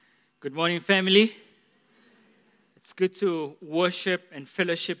Good morning, family. It's good to worship and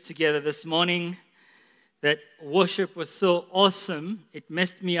fellowship together this morning. That worship was so awesome. It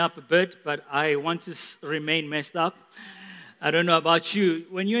messed me up a bit, but I want to remain messed up. I don't know about you.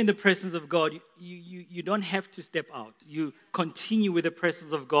 When you're in the presence of God, you don't have to step out. You continue with the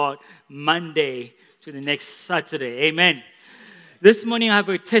presence of God Monday to the next Saturday. Amen. This morning, I have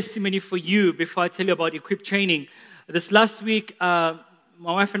a testimony for you before I tell you about Equip Training. This last week,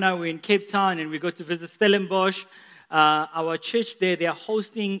 my wife and I were in Cape Town and we got to visit Stellenbosch. Our church there, they are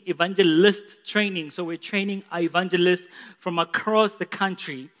hosting evangelist training. So we're training our evangelists from across the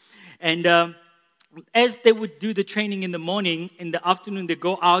country. And as they would do the training in the morning, in the afternoon they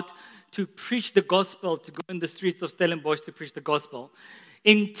go out to preach the gospel, to go in the streets of Stellenbosch to preach the gospel.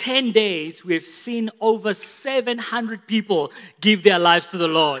 In 10 days, we've seen over 700 people give their lives to the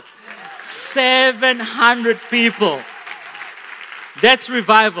Lord. 700 people. That's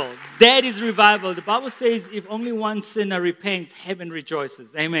revival. That is revival. The Bible says if only one sinner repents, heaven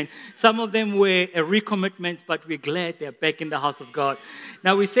rejoices. Amen. Some of them were recommitments, but we're glad they're back in the house of God.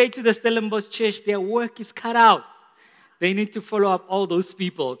 Now we say to the Stellenbosch church, their work is cut out. They need to follow up all those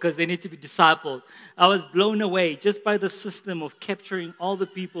people because they need to be discipled. I was blown away just by the system of capturing all the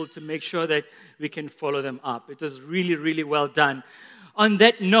people to make sure that we can follow them up. It was really, really well done. On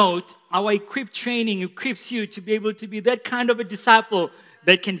that note, our Equip Training equips you to be able to be that kind of a disciple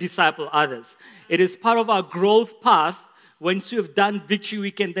that can disciple others. It is part of our growth path. Once you have done Victory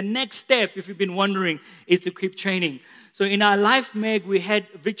Weekend, the next step, if you've been wondering, is Equip Training. So in our Life Meg, we had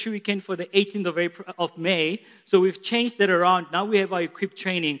Victory Weekend for the 18th of May. So we've changed that around. Now we have our Equip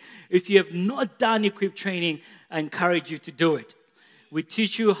Training. If you have not done Equip Training, I encourage you to do it. We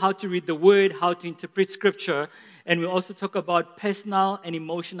teach you how to read the Word, how to interpret Scripture, and we also talk about personal and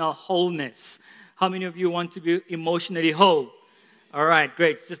emotional wholeness. How many of you want to be emotionally whole? All right,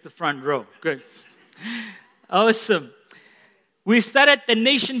 great. It's just the front row. Good. Awesome. We started the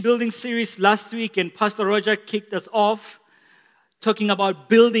Nation Building series last week, and Pastor Roger kicked us off talking about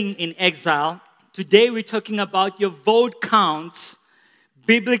building in exile. Today, we're talking about your vote counts,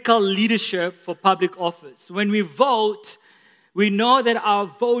 biblical leadership for public office. When we vote, we know that our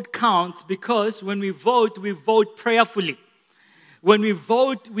vote counts because when we vote prayerfully. When we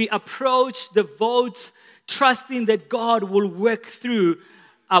vote, we approach the votes trusting that God will work through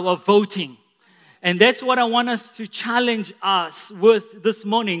our voting. And that's what I want us to challenge us with this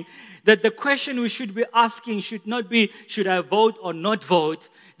morning, that the question we should be asking should not be, should I vote or not vote?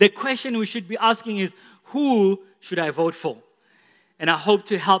 The question we should be asking is, who should I vote for? And I hope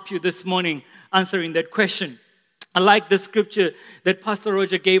to help you this morning answering that question. I like the scripture that Pastor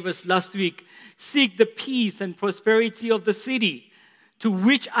Roger gave us last week. Seek the peace and prosperity of the city to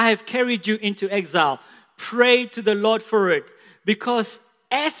which I have carried you into exile. Pray to the Lord for it, because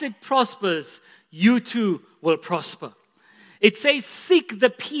as it prospers, you too will prosper. It says, seek the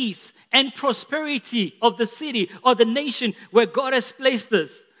peace and prosperity of the city or the nation where God has placed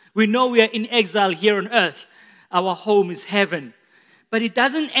us. We know we are in exile here on earth. Our home is heaven. But it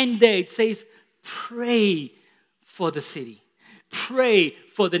doesn't end there. It says, pray for the city. Pray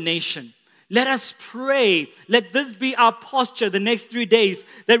for the nation. Let us pray. Let this be our posture the next 3 days,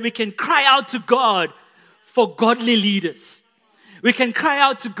 that we can cry out to God for godly leaders. We can cry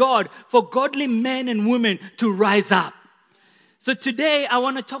out to God for godly men and women to rise up. So today I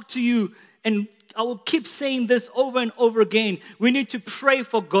want to talk to you, and I will keep saying this over and over again. We need to pray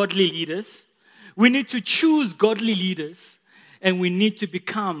for godly leaders. We need to choose godly leaders. And we need to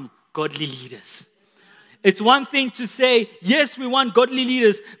become godly leaders. It's one thing to say, yes, we want godly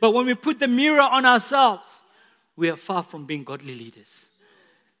leaders, but when we put the mirror on ourselves, we are far from being godly leaders.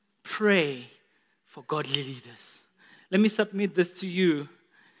 Pray for godly leaders. Let me submit this to you.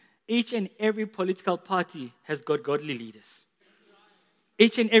 Each and every political party has got godly leaders.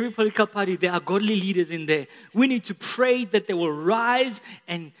 Each and every political party, there are godly leaders in there. We need to pray that they will rise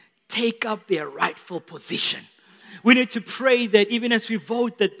and take up their rightful position. We need to pray that even as we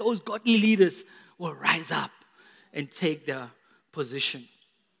vote, that those godly leaders will rise up and take their position.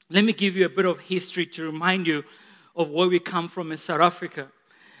 Let me give you a bit of history to remind you of where we come from in South Africa.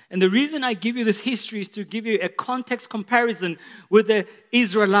 And the reason I give you this history is to give you a context comparison with the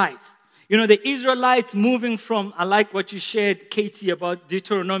Israelites. You know, the Israelites moving from, I like what you shared, Katie, about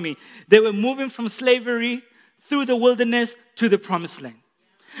Deuteronomy. They were moving from slavery through the wilderness to the promised land.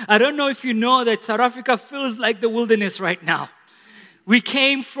 I don't know if you know that South Africa feels like the wilderness right now. We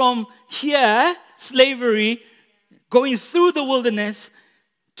came from here, slavery, going through the wilderness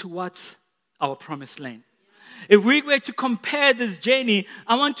towards our promised land. If we were to compare this journey,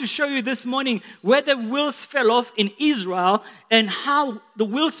 I want to show you this morning where the wheels fell off in Israel and how the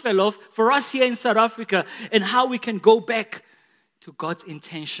wheels fell off for us here in South Africa and how we can go back to God's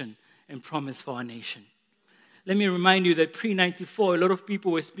intention and promise for our nation. Let me remind you that pre-94, a lot of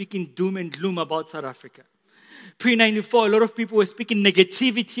people were speaking doom and gloom about South Africa. Pre-94, a lot of people were speaking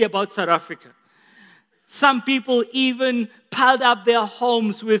negativity about South Africa. Some people even piled up their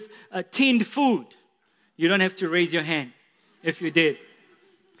homes with tinned food. You don't have to raise your hand if you did.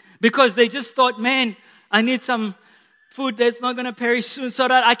 Because they just thought, man, I need some food that's not going to perish soon so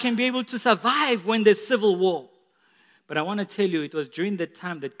that I can be able to survive when there's civil war. But I want to tell you, it was during that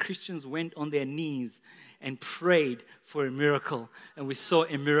time that Christians went on their knees and prayed for a miracle. And we saw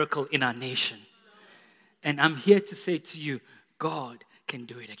a miracle in our nation. And I'm here to say to you, God can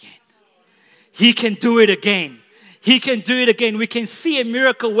do it again. He can do it again. He can do it again. We can see a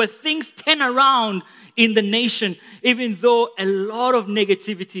miracle where things turn around in the nation, even though a lot of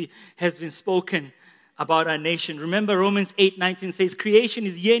negativity has been spoken about our nation. Remember Romans 8:19 says, creation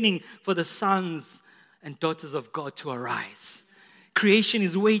is yearning for the sons and daughters of God to arise. Creation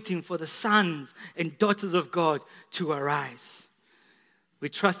is waiting for the sons and daughters of God to arise. We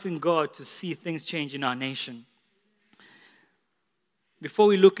trust in God to see things change in our nation. Before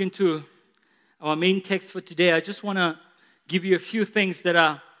we look into our main text for today, I just want to give you a few things that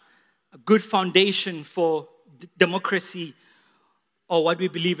are a good foundation for democracy or what we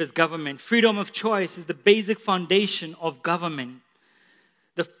believe as government. Freedom of choice is the basic foundation of government.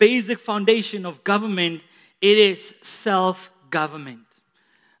 The basic foundation of government, it is self-government.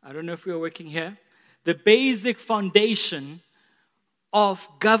 I don't know if we're working here. The basic foundation of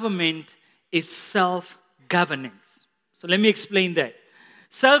government is self-governance. So let me explain that.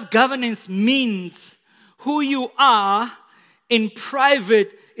 Self-governance means who you are in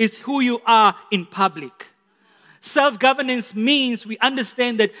private is who you are in public. Self-governance means we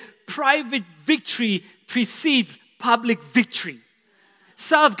understand that private victory precedes public victory.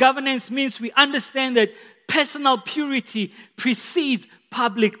 Self-governance means we understand that personal purity precedes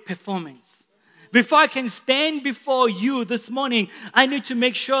public performance. Before I can stand before you this morning, I need to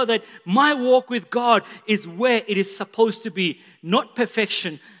make sure that my walk with God is where it is supposed to be. Not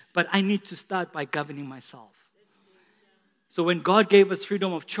perfection, but I need to start by governing myself. So when God gave us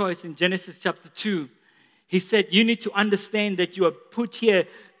freedom of choice in Genesis chapter 2, He said, you need to understand that you are put here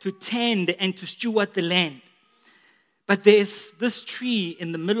to tend and to steward the land. But there's this tree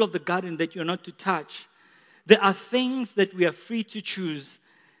in the middle of the garden that you're not to touch. There are things that we are free to choose.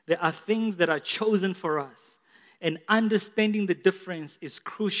 There are things that are chosen for us. And understanding the difference is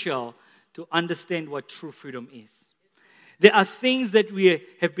crucial to understand what true freedom is. There are things that we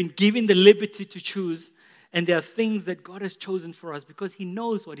have been given the liberty to choose, and there are things that God has chosen for us because He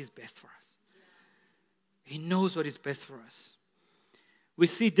knows what is best for us. He knows what is best for us. We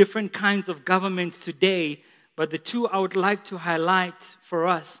see different kinds of governments today, but the two I would like to highlight for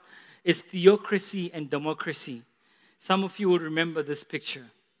us is theocracy and democracy. Some of you will remember this picture.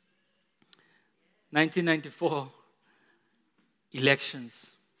 1994 elections.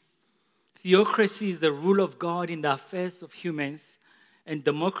 Theocracy is the rule of God in the affairs of humans, and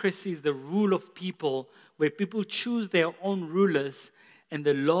democracy is the rule of people where people choose their own rulers and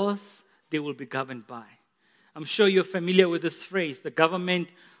the laws they will be governed by. I'm sure you're familiar with this phrase, the government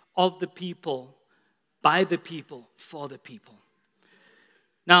of the people, by the people, for the people.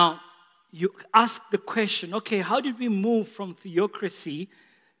 Now, you ask the question, okay, how did we move from theocracy,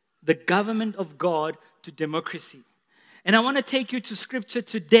 the government of God, to democracy? And I want to take you to scripture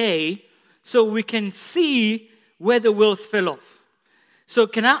today so we can see where the wheels fell off. So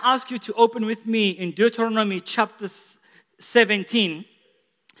can I ask you to open with me in Deuteronomy chapter 17.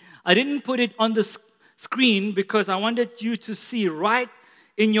 I didn't put it on the screen because I wanted you to see right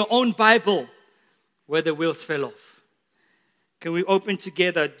in your own Bible where the wheels fell off. Can we open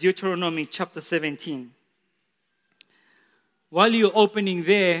together Deuteronomy chapter 17? While you're opening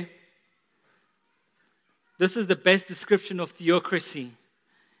there, this is the best description of theocracy.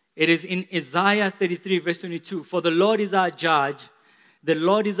 It is in Isaiah 33 verse 22. For the Lord is our judge, the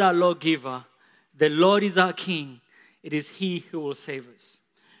Lord is our lawgiver, the Lord is our king. It is He who will save us.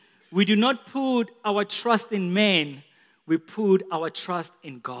 We do not put our trust in man, we put our trust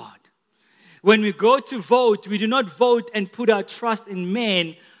in God. When we go to vote, we do not vote and put our trust in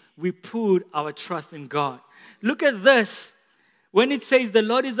man, we put our trust in God. Look at this. When it says the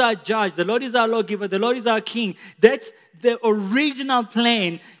Lord is our judge, the Lord is our lawgiver, the Lord is our king, that's the original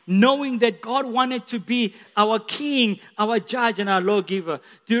plan, knowing that God wanted to be our king, our judge, and our lawgiver.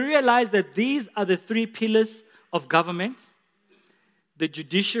 Do you realize that these are the three pillars of government? The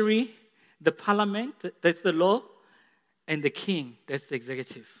judiciary, the parliament, that's the law, and the king, that's the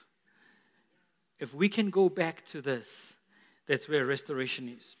executive. If we can go back to this, that's where restoration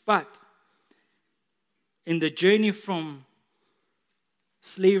is. But in the journey from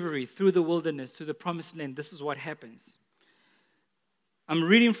slavery through the wilderness to the promised land, this is what happens. I'm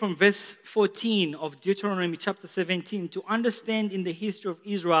reading from verse 14 of Deuteronomy chapter 17 to understand in the history of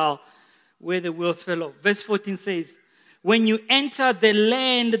Israel where the wheels fell off. Verse 14 says, when you enter the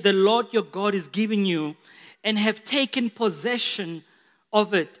land the Lord your God is giving you and have taken possession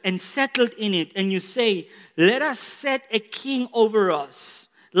of it and settled in it, and you say, let us set a king over us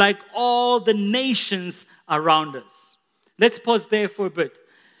like all the nations around us. Let's pause there for a bit.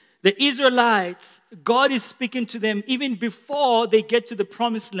 The Israelites, God is speaking to them even before they get to the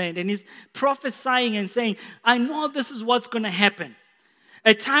promised land, and He's prophesying and saying, I know this is what's going to happen.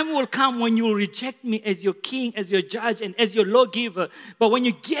 A time will come when you will reject me as your king, as your judge, and as your lawgiver. But when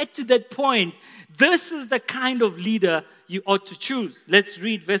you get to that point, this is the kind of leader you ought to choose. Let's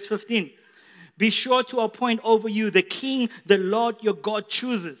read verse 15. Be sure to appoint over you the king the Lord your God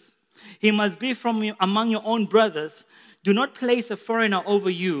chooses. He must be from among your own brothers. Do not place a foreigner over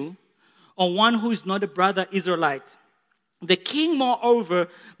you or one who is not a brother Israelite. The king, moreover,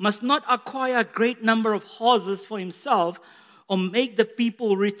 must not acquire a great number of horses for himself or make the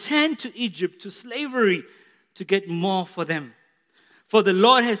people return to Egypt to slavery to get more for them. For the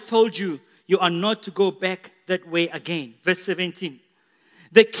Lord has told you, you are not to go back that way again. Verse 17.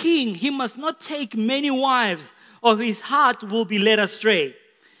 The king, he must not take many wives, or his heart will be led astray.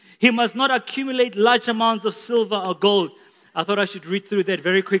 He must not accumulate large amounts of silver or gold. I thought I should read through that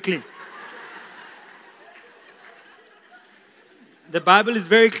very quickly. The Bible is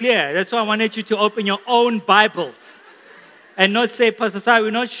very clear. That's why I wanted you to open your own Bibles and not say, Pastor Sai,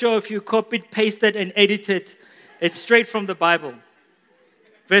 we're not sure if you copied, pasted, and edited. It's straight from the Bible.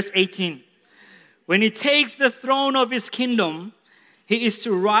 Verse 18. When he takes the throne of his kingdom, he is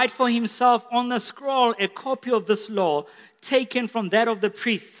to write for himself on the scroll a copy of this law taken from that of the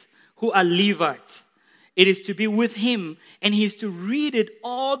priests who are Levites. It is to be with him, and he is to read it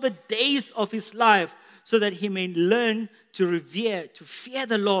all the days of his life so that he may learn to revere, to fear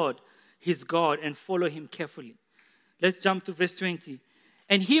the Lord, his God, and follow him carefully. Let's jump to verse 20.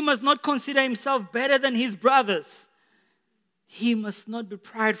 And he must not consider himself better than his brothers. He must not be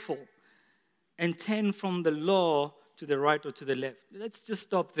prideful and turn from the law to the right or to the left. Let's just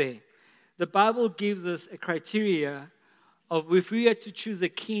stop there. The Bible gives us a criteria of if we are to choose a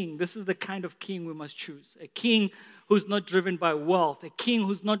king, this is the kind of king we must choose. A king who's not driven by wealth. A king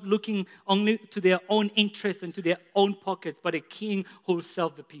who's not looking only to their own interests and to their own pockets, but a king who will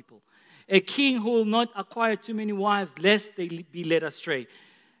serve the people. A king who will not acquire too many wives lest they be led astray.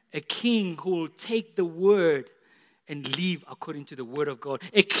 A king who will take the word and live according to the word of God.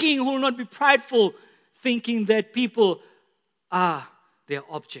 A king who will not be prideful, thinking that people are their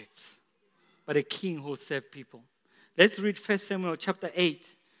objects, but a king who will serve people. Let's read 1 Samuel chapter 8.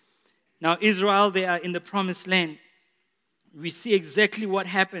 Now Israel, they are in the promised land. We see exactly what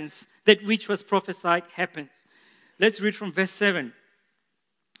happens. That which was prophesied happens. Let's read from verse 7.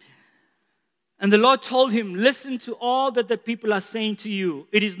 And the Lord told him, listen to all that the people are saying to you.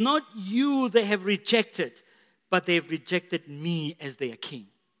 It is not you they have rejected, but they have rejected me as their king.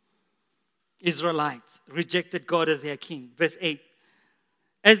 Israelites rejected God as their king. Verse 8.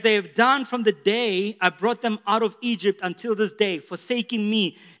 As they have done from the day I brought them out of Egypt until this day, forsaking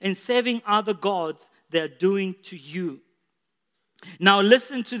me and serving other gods, they are doing to you. Now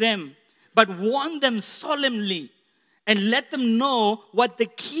listen to them, but warn them solemnly and let them know what the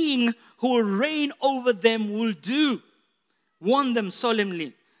king who will reign over them will do. Warn them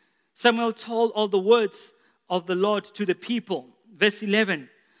solemnly. Samuel told all the words of the Lord to the people. Verse 11.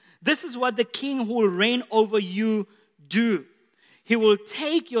 This is what the king who will reign over you do. He will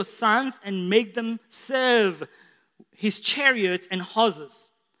take your sons and make them serve his chariots and horses.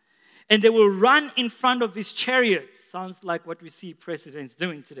 And they will run in front of his chariots. Sounds like what we see presidents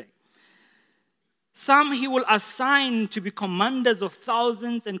doing today. Some he will assign to be commanders of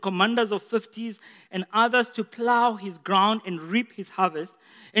thousands and commanders of 50s, and others to plow his ground and reap his harvest,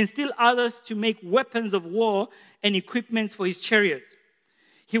 and still others to make weapons of war and equipments for his chariots.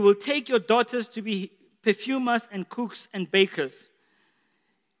 He will take your daughters to be perfumers and cooks and bakers.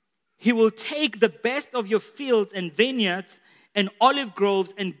 He will take the best of your fields and vineyards and olive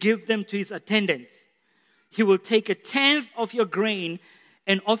groves and give them to his attendants. He will take 1/10 of your grain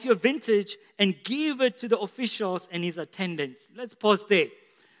and of your vintage and give it to the officials and his attendants. Let's pause there.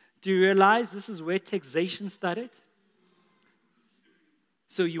 Do you realize this is where taxation started?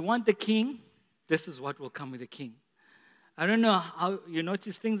 So you want the king? This is what will come with the king. I don't know how you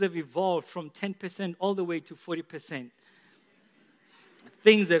notice things have evolved from 10% all the way to 40%.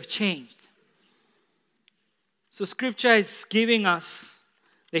 Things have changed. So Scripture is giving us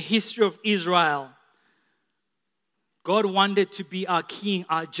the history of Israel. God wanted to be our king,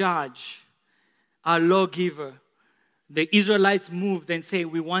 our judge, our lawgiver. The Israelites moved and say,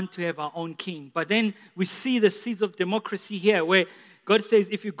 we want to have our own king. But then we see the seeds of democracy here where God says,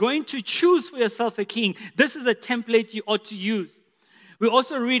 if you're going to choose for yourself a king, this is a template you ought to use. We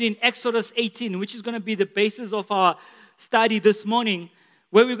also read in Exodus 18, which is going to be the basis of our study this morning,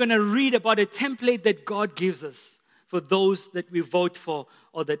 where we're going to read about a template that God gives us for those that we vote for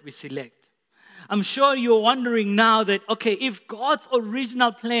or that we select. I'm sure you're wondering now that, okay, if God's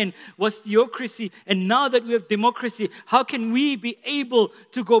original plan was theocracy and now that we have democracy, how can we be able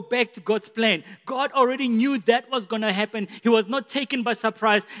to go back to God's plan? God already knew that was going to happen. He was not taken by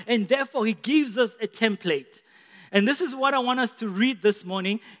surprise, and therefore He gives us a template. And this is what I want us to read this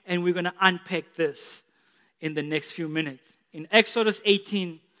morning, and we're going to unpack this in the next few minutes. In Exodus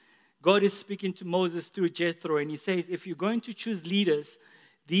 18, God is speaking to Moses through Jethro, and He says, if you're going to choose leaders,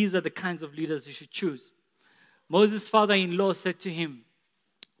 these are the kinds of leaders you should choose. Moses' father-in-law said to him,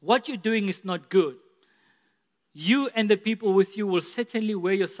 what you're doing is not good. You and the people with you will certainly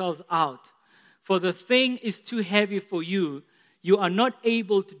wear yourselves out, for the thing is too heavy for you. You are not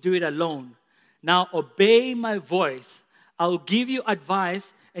able to do it alone. Now obey my voice. I'll give you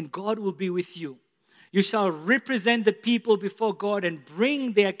advice, and God will be with you. You shall represent the people before God and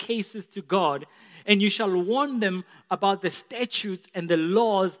bring their cases to God, and you shall warn them about the statutes and the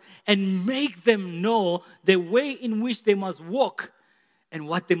laws and make them know the way in which they must walk and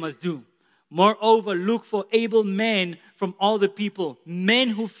what they must do. Moreover, look for able men from all the people, men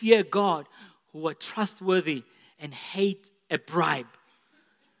who fear God, who are trustworthy and hate a bribe.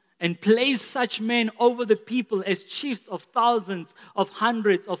 And place such men over the people as chiefs of thousands, of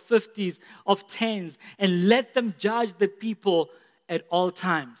hundreds, of fifties, of tens, and let them judge the people at all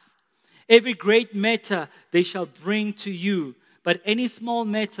times. Every great matter they shall bring to you, but any small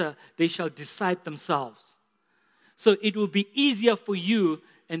matter they shall decide themselves. So it will be easier for you,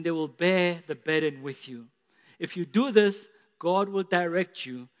 and they will bear the burden with you. If you do this, God will direct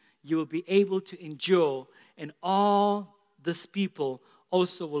you. You will be able to endure, and all this people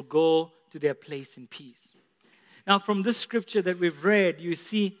also will go to their place in peace. Now, from this scripture that we've read, you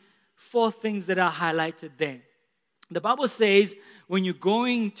see 4 things that are highlighted there. The Bible says when you're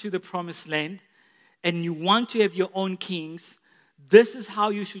going to the promised land and you want to have your own kings, this is how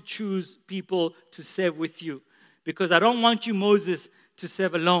you should choose people to serve with you. Because I don't want you, Moses, to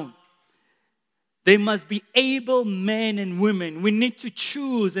serve alone. They must be able men and women. We need to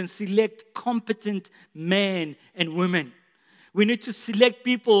choose and select competent men and women. We need to select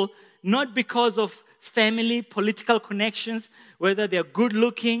people not because of family, political connections, whether they're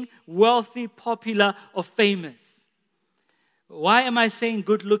good-looking, wealthy, popular, or famous. Why am I saying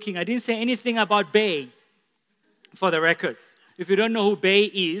good-looking? I didn't say anything about Bay, for the records. If you don't know who Bay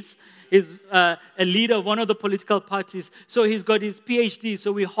is, he's a leader of one of the political parties. So he's got his PhD,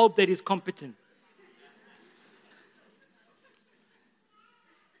 so we hope that he's competent.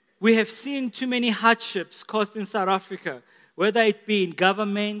 We have seen too many hardships caused in South Africa, whether it be in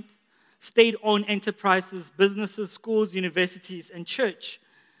government, state-owned enterprises, businesses, schools, universities, and church,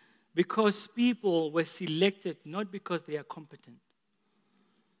 because people were selected not because they are competent.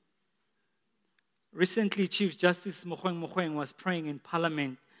 Recently, Chief Justice Mogoeng was praying in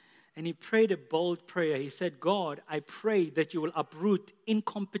Parliament, and he prayed a bold prayer. He said, God, I pray that you will uproot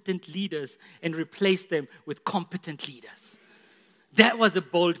incompetent leaders and replace them with competent leaders. That was a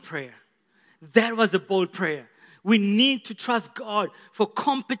bold prayer. That was a bold prayer. We need to trust God for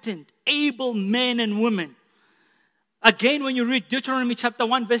competent, able men and women. Again, when you read Deuteronomy chapter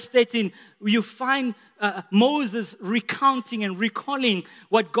 1, verse 13, you find Moses recounting and recalling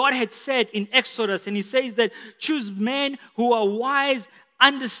what God had said in Exodus. And he says that choose men who are wise,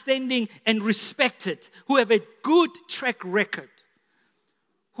 understanding, and respected, who have a good track record,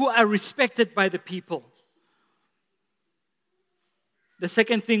 who are respected by the people. The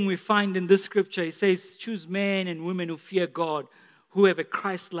second thing we find in this scripture, it says, choose men and women who fear God, who have a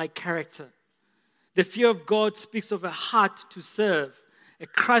Christ-like character. The fear of God speaks of a heart to serve, a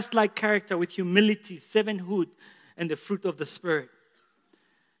Christ-like character with humility, servanthood, and the fruit of the Spirit.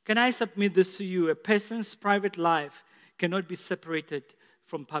 Can I submit this to you? A person's private life cannot be separated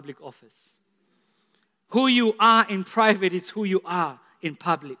from public office. Who you are in private is who you are in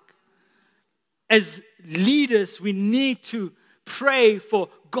public. As leaders, we need to pray for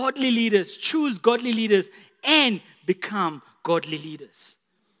godly leaders, choose godly leaders, and become godly leaders.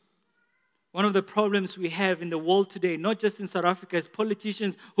 One of the problems we have in the world today, not just in South Africa, is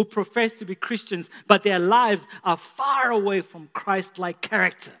politicians who profess to be Christians, but their lives are far away from Christ-like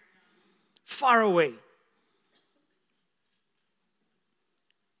character. Far away.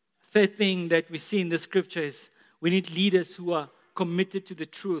 Third thing that we see in the scripture is we need leaders who are committed to the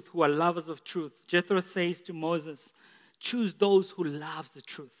truth, who are lovers of truth. Jethro says to Moses, choose those who love the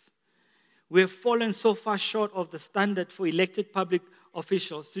truth. We have fallen so far short of the standard for elected public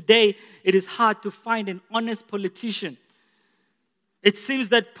officials. Today, it is hard to find an honest politician. It seems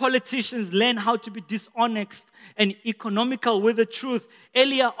that politicians learn how to be dishonest and economical with the truth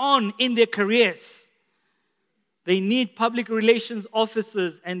earlier on in their careers. They need public relations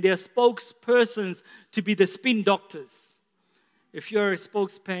officers and their spokespersons to be the spin doctors. If you're a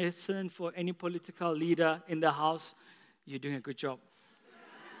spokesperson for any political leader in the house, you're doing a good job.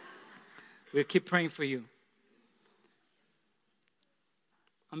 We'll keep praying for you.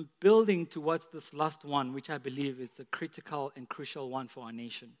 I'm building towards this last one, which I believe is a critical and crucial one for our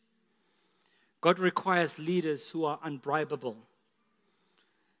nation. God requires leaders who are unbribable.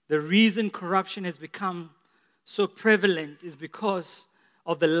 The reason corruption has become so prevalent is because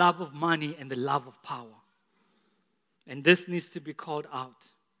of the love of money and the love of power. And this needs to be called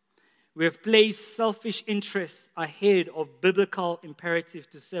out. We have placed selfish interests ahead of biblical imperative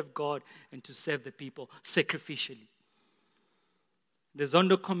to serve God and to serve the people sacrificially. The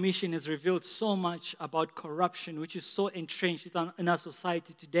Zondo Commission has revealed so much about corruption, which is so entrenched in our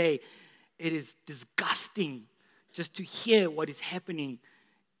society today. It is disgusting just to hear what is happening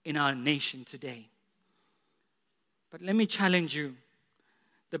in our nation today. But let me challenge you.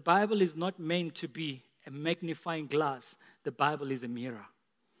 The Bible is not meant to be a magnifying glass. The Bible is a mirror.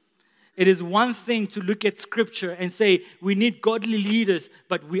 It is one thing to look at Scripture and say, we need godly leaders,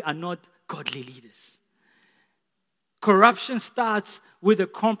 but we are not godly leaders. Corruption starts with a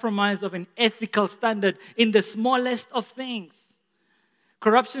compromise of an ethical standard in the smallest of things.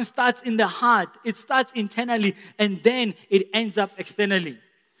 Corruption starts in the heart. It starts internally, and then it ends up externally.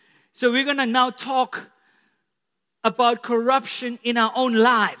 So we're going to now talk about corruption in our own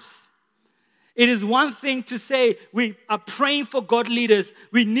lives. It is one thing to say we are praying for God leaders.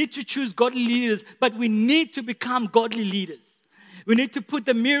 We need to choose godly leaders, but we need to become godly leaders. We need to put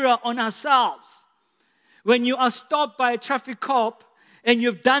the mirror on ourselves. When you are stopped by a traffic cop and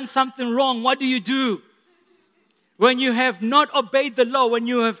you've done something wrong, what do? When you have not obeyed the law, when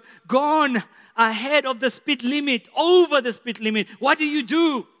you have gone ahead of the speed limit, over the speed limit, what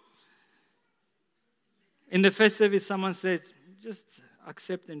do? In the first service, someone says, just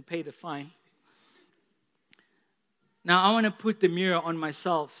accept and pay the fine. Now, I want to put the mirror on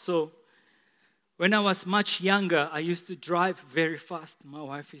myself. So, when I was much younger, I used to drive very fast. My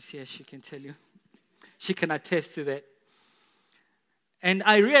wife is here, she can tell you. She can attest to that. And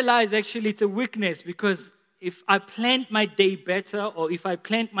I realized actually it's a weakness because if I planned my day better or if I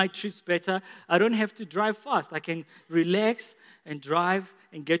planned my trips better, I don't have to drive fast. I can relax and drive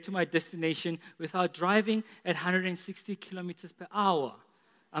and get to my destination without driving at 160 kilometers per hour.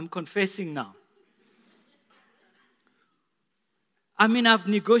 I'm confessing now. I mean, I've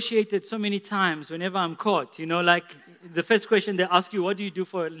negotiated so many times whenever I'm caught. Like the first question they ask you, what do you do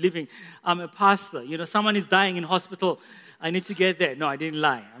for a living? I'm a pastor. Someone is dying in hospital. I need to get there. No, I didn't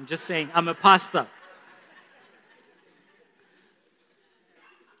lie. I'm just saying I'm a pastor.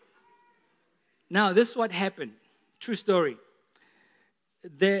 Now, this is what happened. True story.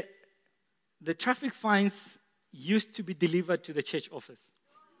 The traffic fines used to be delivered to the church office.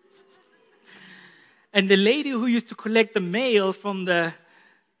 And the lady who used to collect the mail from the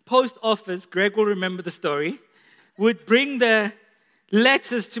post office, Greg will remember the story, would bring the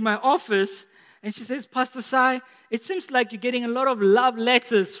letters to my office. And she says, Pastor Sai, it seems like you're getting a lot of love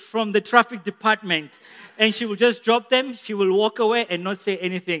letters from the traffic department. And she will just drop them. She will walk away and not say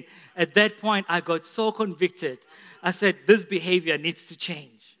anything. At that point, I got so convicted. I said, this behavior needs to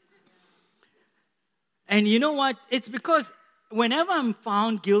change. And you know what? It's because whenever I'm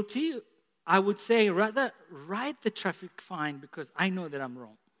found guilty, I would say rather write the traffic fine because I know that I'm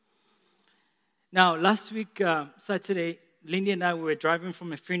wrong. Now, last week, Saturday, Lindy and I were driving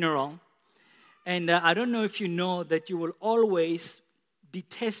from a funeral. And I don't know if you know that you will always be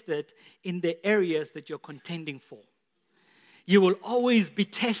tested in the areas that you're contending for. You will always be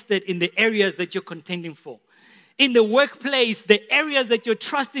tested in the areas that you're contending for. In the workplace, the areas that you're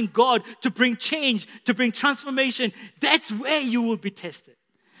trusting God to bring change, to bring transformation, that's where you will be tested.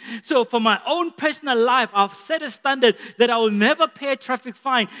 So for my own personal life, I've set a standard that I will never pay a traffic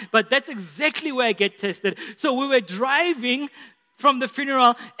fine, but that's exactly where I get tested. So we were driving from the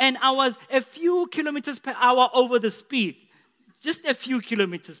funeral, and I was a few kilometers per hour over the speed. just a few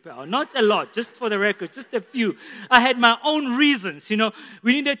kilometers per hour. Not a lot, just for the record, just a few. I had my own reasons,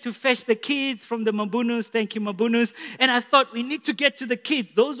 We needed to fetch the kids from the Mabunus. Thank you, Mabunus. And I thought, we need to get to the kids.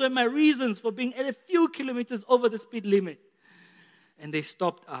 Those were my reasons for being a few kilometers over the speed limit. And they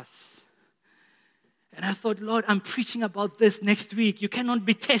stopped us. And I thought, Lord, I'm preaching about this next week. You cannot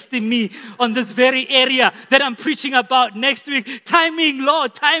be testing me on this very area that I'm preaching about next week. Timing,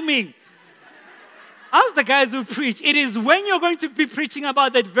 Lord, timing. Ask the guys who preach. It is when you're going to be preaching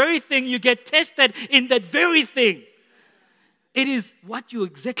about that very thing, you get tested in that very thing. It is what you're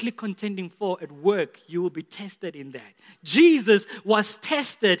exactly contending for at work. You will be tested in that. Jesus was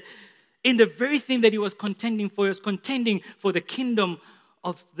tested in the very thing that he was contending for. He was contending for the kingdom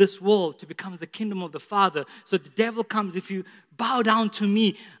of this world to become the kingdom of the Father. So the devil comes, if you bow down to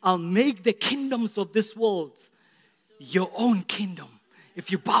me, I'll make the kingdoms of this world your own kingdom.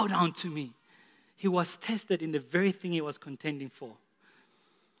 If you bow down to me. He was tested in the very thing he was contending for.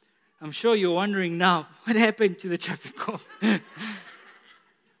 I'm sure you're wondering now, what happened to the traffic cop?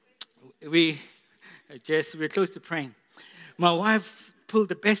 We're close to praying. My wife pulled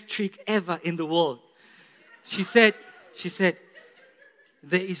the best trick ever in the world. She said,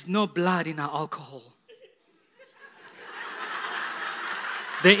 there is no blood in our alcohol.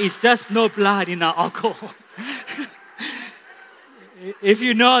 There is just no blood in our alcohol. If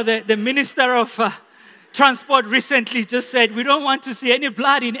you know that the Minister of Transport recently just said, we don't want to see any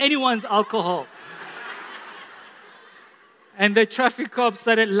blood in anyone's alcohol. And the traffic cop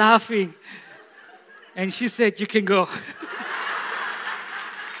started laughing. And she said, you can go.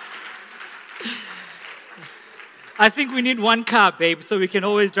 I think we need one car, babe, so we can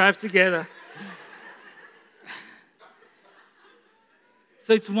always drive together.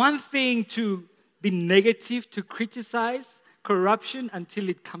 So it's one thing to be negative, to criticize corruption until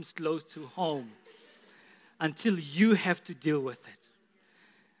it comes close to home, until you have to deal with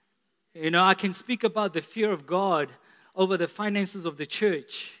it. I can speak about the fear of God over the finances of the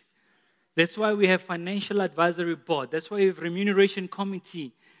church. That's why we have financial advisory board. That's why we have remuneration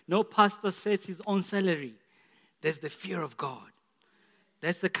committee. No pastor sets his own salary. There's the fear of God.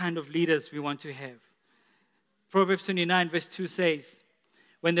 That's the kind of leaders we want to have. Proverbs 29 verse 2 says,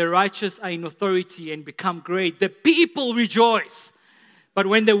 when the righteous are in authority and become great, the people rejoice. But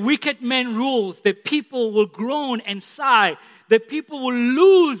when the wicked man rules, the people will groan and sigh. The people will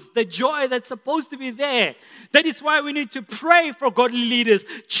lose the joy that's supposed to be there. That is why we need to pray for godly leaders,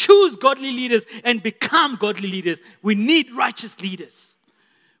 choose godly leaders, and become godly leaders. We need righteous leaders.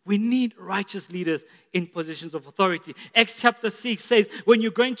 We need righteous leaders in positions of authority. Acts chapter 6 says, when you're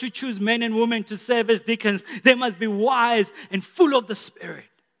going to choose men and women to serve as deacons, they must be wise and full of the Spirit.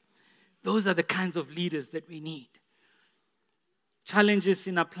 Those are the kinds of leaders that we need. Challenges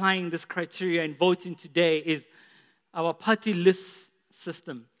in applying this criteria and voting today is our party list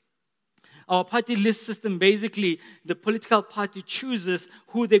system. Our party list system, basically, the political party chooses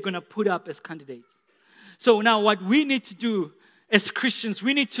who they're going to put up as candidates. So now what we need to do as Christians,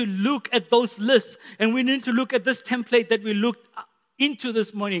 we need to look at those lists and we need to look at this template that we looked into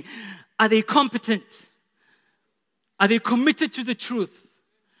this morning. Are they competent? Are they committed to the truth?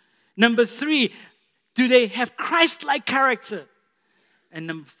 Number 3, do they have Christ-like character? And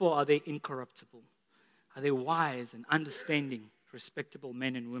number 4, are they incorruptible? Are they wise and understanding, respectable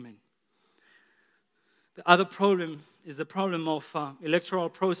men and women? The other problem is the problem of electoral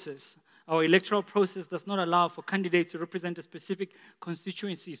process. Our electoral process does not allow for candidates to represent a specific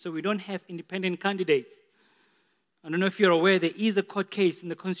constituency, so we don't have independent candidates. I don't know if you're aware, there is a court case in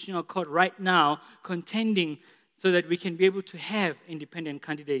the Constitutional Court right now contending so that we can be able to have independent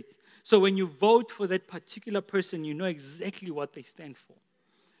candidates. So when you vote for that particular person, you know exactly what they stand for.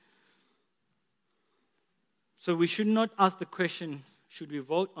 So we should not ask the question, should we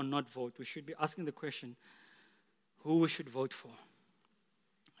vote or not vote? We should be asking the question, who we should vote for.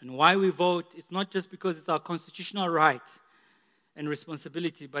 And why we vote, it's not just because it's our constitutional right and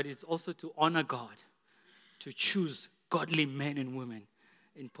responsibility, but it's also to honor God, to choose godly men and women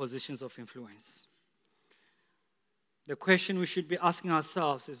in positions of influence. The question we should be asking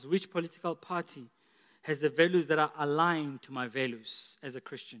ourselves is, which political party has the values that are aligned to my values as a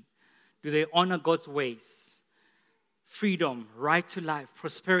Christian? Do they honor God's ways? Freedom, right to life,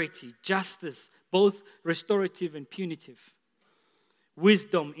 prosperity, justice, both restorative and punitive.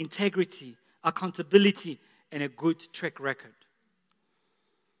 Wisdom, integrity, accountability, and a good track record.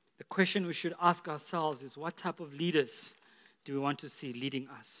 The question we should ask ourselves is, what type of leaders do we want to see leading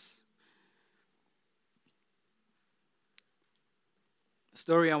us? The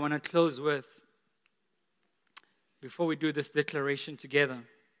story I want to close with, before we do this declaration together.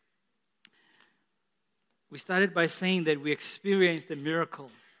 we started by saying that we experienced a miracle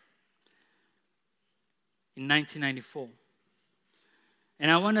in 1994.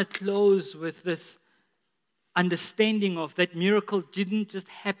 And I want to close with this understanding of that miracle didn't just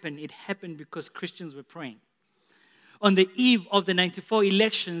happen. It happened because Christians were praying. On the eve of the 94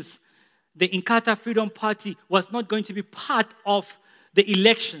 elections, the Inkatha Freedom Party was not going to be part of the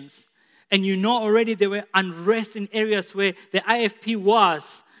elections. And you know already there were unrest in areas where the IFP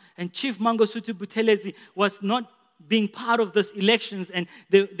was. And Chief Mangosuthu Buthelezi was not being part of those elections. And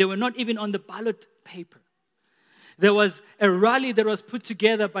they were not even on the ballot paper. There was a rally that was put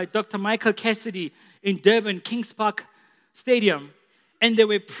together by Dr. Michael Cassidy in Durban, Kings Park Stadium. And they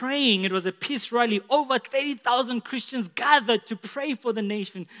were praying. It was a peace rally. Over 30,000 Christians gathered to pray for the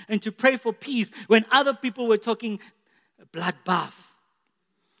nation and to pray for peace when other people were talking bloodbath.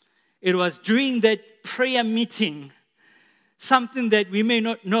 It was during that prayer meeting, something that we may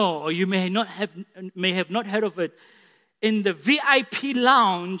not know or you may have not heard of it. In the VIP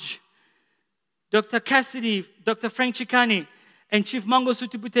lounge, Dr. Cassidy, Dr. Frank Chikane, and Chief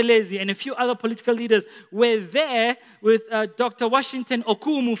Mangosuthu Buthelezi and a few other political leaders were there with Dr. Washington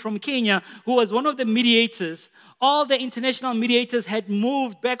Okumu from Kenya, who was one of the mediators. All the international mediators had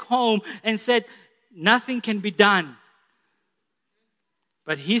moved back home and said, nothing can be done.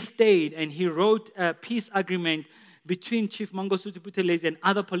 But he stayed and he wrote a peace agreement between Chief Mangosuthu Buthelezi and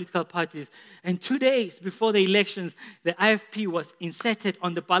other political parties. And 2 days before the elections, the IFP was inserted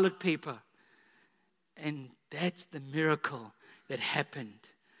on the ballot paper. And that's the miracle that happened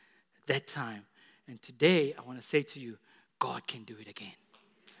that time. And today, I want to say to you, God can do it again.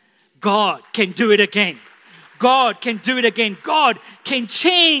 God can do it again. God can do it again. God can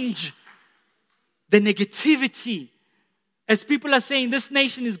change the negativity. As people are saying, this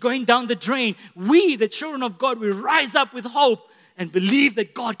nation is going down the drain. We, the children of God, will rise up with hope and believe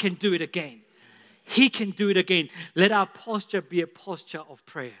that God can do it again. He can do it again. Let our posture be a posture of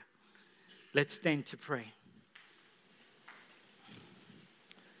prayer. Let's stand to pray.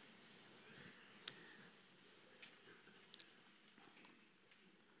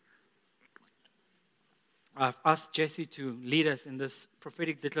 I've asked Jesse to lead us in this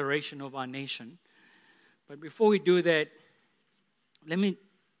prophetic declaration of our nation. But before we do that, let me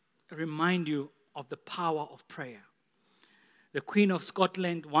remind you of the power of prayer. The Queen of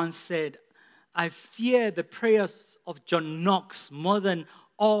Scotland once said, I fear the prayers of John Knox more than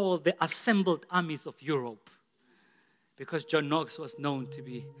all the assembled armies of Europe, because John Knox was known to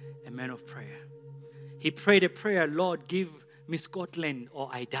be a man of prayer. He prayed a prayer, Lord, give me Scotland or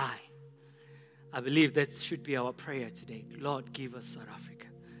I die. I believe that should be our prayer today. Lord, give us South Africa.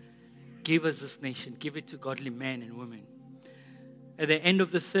 Give us this nation. Give it to godly men and women. At the end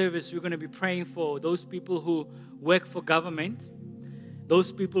of the service, we're going to be praying for those people who work for government,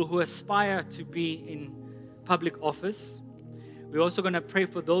 those people who aspire to be in public office. We're also going to pray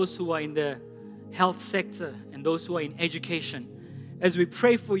for those who are in the health sector and those who are in education. As we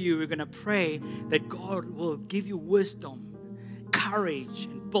pray for you, we're going to pray that God will give you wisdom, courage,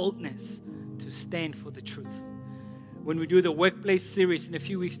 and boldness to stand for the truth. When we do the workplace series in a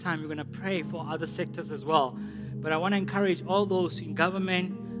few weeks' time, we're going to pray for other sectors as well. But I want to encourage all those in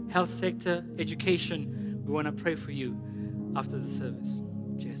government, health sector, education. We want to pray for you after the service.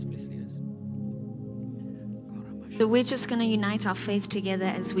 Jess, please lead us. So we're just going to unite our faith together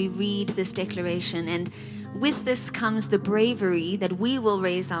as we read this declaration. And with this comes the bravery that we will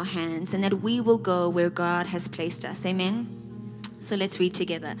raise our hands and that we will go where God has placed us. Amen? So let's read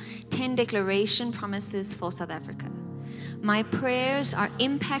together. 10 declaration promises for South Africa. My prayers are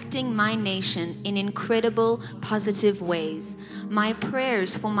impacting my nation in incredible, positive ways. My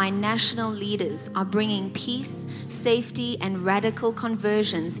prayers for my national leaders are bringing peace, safety, and radical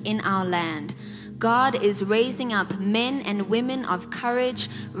conversions in our land. God is raising up men and women of courage,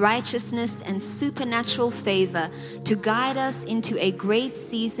 righteousness, and supernatural favor to guide us into a great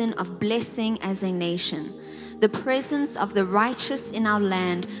season of blessing as a nation. The presence of the righteous in our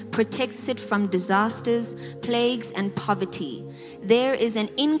land protects it from disasters, plagues, and poverty. There is an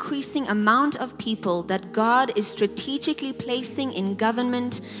increasing amount of people that God is strategically placing in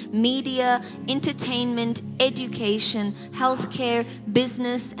government, media, entertainment, education, healthcare,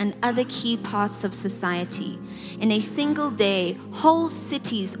 business, and other key parts of society. In a single day, whole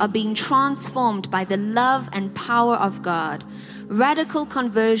cities are being transformed by the love and power of God. Radical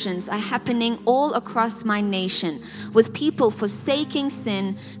conversions are happening all across my nation, with people forsaking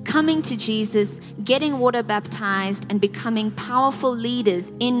sin, coming to Jesus, getting water baptized, and becoming powerful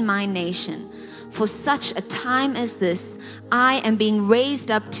leaders in my nation. For such a time as this, I am being raised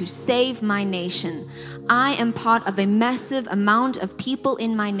up to save my nation. I am part of a massive amount of people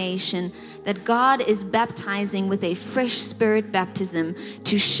in my nation that God is baptizing with a fresh spirit baptism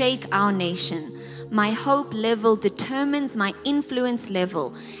to shake our nation. My hope level determines my influence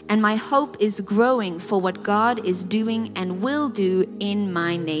level, and my hope is growing for what God is doing and will do in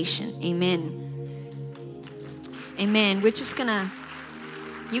my nation. Amen. Amen. We're just gonna,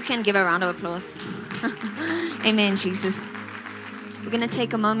 you can give a round of applause. Amen, Jesus. We're going to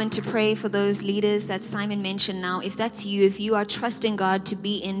take a moment to pray for those leaders that Simon mentioned now. If that's you, if you are trusting God to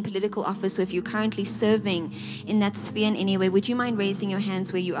be in political office, or if you're currently serving in that sphere in any way, would you mind raising your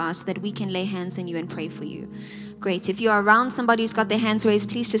hands where you are so that we can lay hands on you and pray for you? Great. If you are around somebody who's got their hands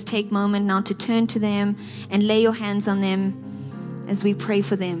raised, please just take a moment now to turn to them and lay your hands on them as we pray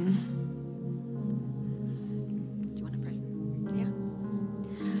for them. Do you want to pray?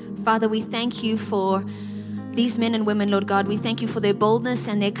 Yeah. Father, we thank you for these men and women, Lord God. We thank you for their boldness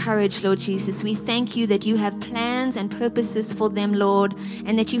and their courage, Lord Jesus. We thank you that you have plans and purposes for them, Lord,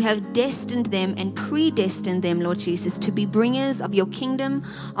 and that you have destined them and predestined them, Lord Jesus, to be bringers of your kingdom,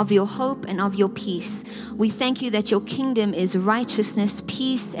 of your hope, and of your peace. We thank you that your kingdom is righteousness,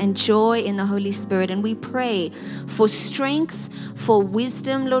 peace, and joy in the Holy Spirit. And we pray for strength, for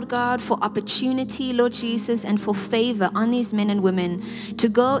wisdom, Lord God, for opportunity, Lord Jesus, and for favor on these men and women to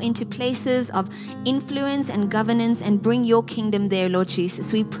go into places of influence and governance and bring your kingdom there, Lord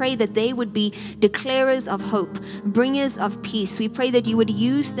Jesus. We pray that they would be declarers of hope, bringers of peace. We pray that you would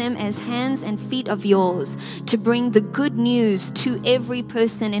use them as hands and feet of yours to bring the good news to every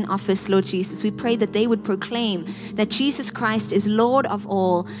person in office, Lord Jesus. We pray that they would proclaim that Jesus Christ is Lord of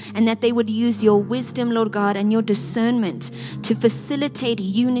all, and that they would use your wisdom, Lord God, and your discernment to facilitate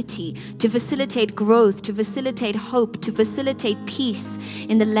unity, to facilitate growth, to facilitate hope, to facilitate peace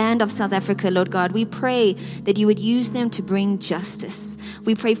in the land of South Africa, Lord God. We pray that you would use them to bring justice.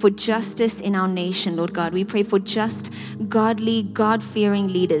 We pray for justice in our nation, Lord God. We pray for just, godly, God-fearing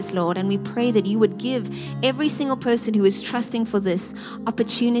leaders, Lord. And we pray that you would give every single person who is trusting for this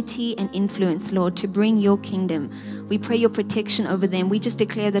opportunity and influence, Lord, to bring your kingdom. We pray your protection over them. We just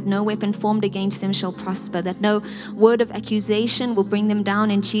declare that no weapon formed against them shall prosper, that no word of accusation will bring them down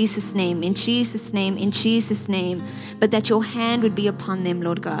in Jesus' name, in Jesus' name, in Jesus' name, but that your hand would be upon them,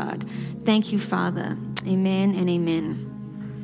 Lord God. Thank you, Father. Amen and amen.